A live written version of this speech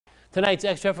Tonight's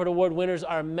Extra Effort Award winners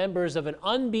are members of an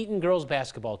unbeaten girls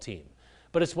basketball team.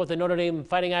 But it's what the Notre Dame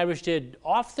Fighting Irish did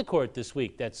off the court this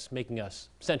week that's making us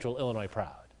Central Illinois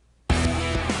proud.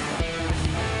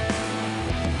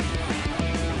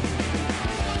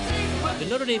 The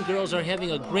Notre Dame girls are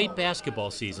having a great basketball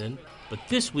season, but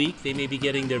this week they may be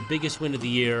getting their biggest win of the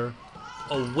year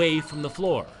away from the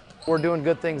floor. We're doing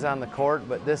good things on the court,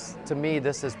 but this, to me,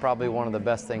 this is probably one of the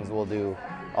best things we'll do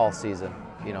all season,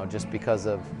 just because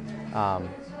of,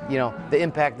 the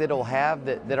impact that it'll have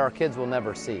that our kids will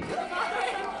never see.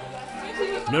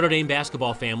 Notre Dame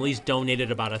basketball families donated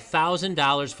about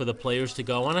 $1,000 for the players to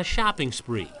go on a shopping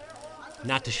spree.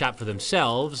 Not to shop for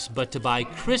themselves, but to buy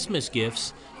Christmas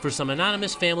gifts for some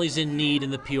anonymous families in need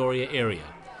in the Peoria area.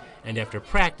 And after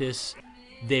practice,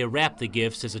 they wrapped the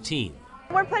gifts as a team.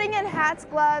 We're putting in hats,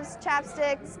 gloves,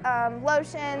 chapsticks,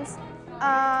 lotions.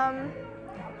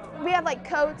 We have like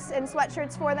coats and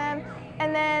sweatshirts for them.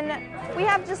 And then we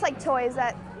have just like toys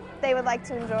that they would like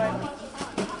to enjoy.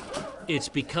 It's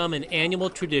become an annual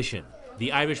tradition.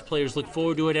 The Irish players look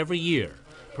forward to it every year,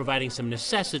 providing some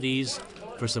necessities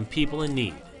for some people in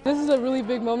need. This is a really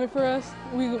big moment for us.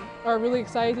 We are really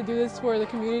excited to do this for the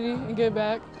community and give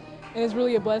back. And it's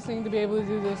really a blessing to be able to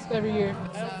do this every year.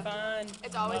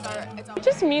 It's always It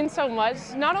just means so much,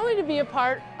 not only to be a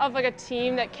part of like a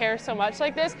team that cares so much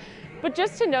like this, but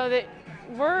just to know that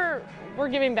we're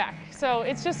giving back. So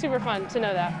it's just super fun to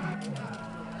know that.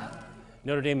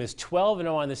 Notre Dame is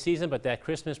 12-0 on the season, but that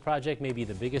Christmas project may be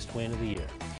the biggest win of the year.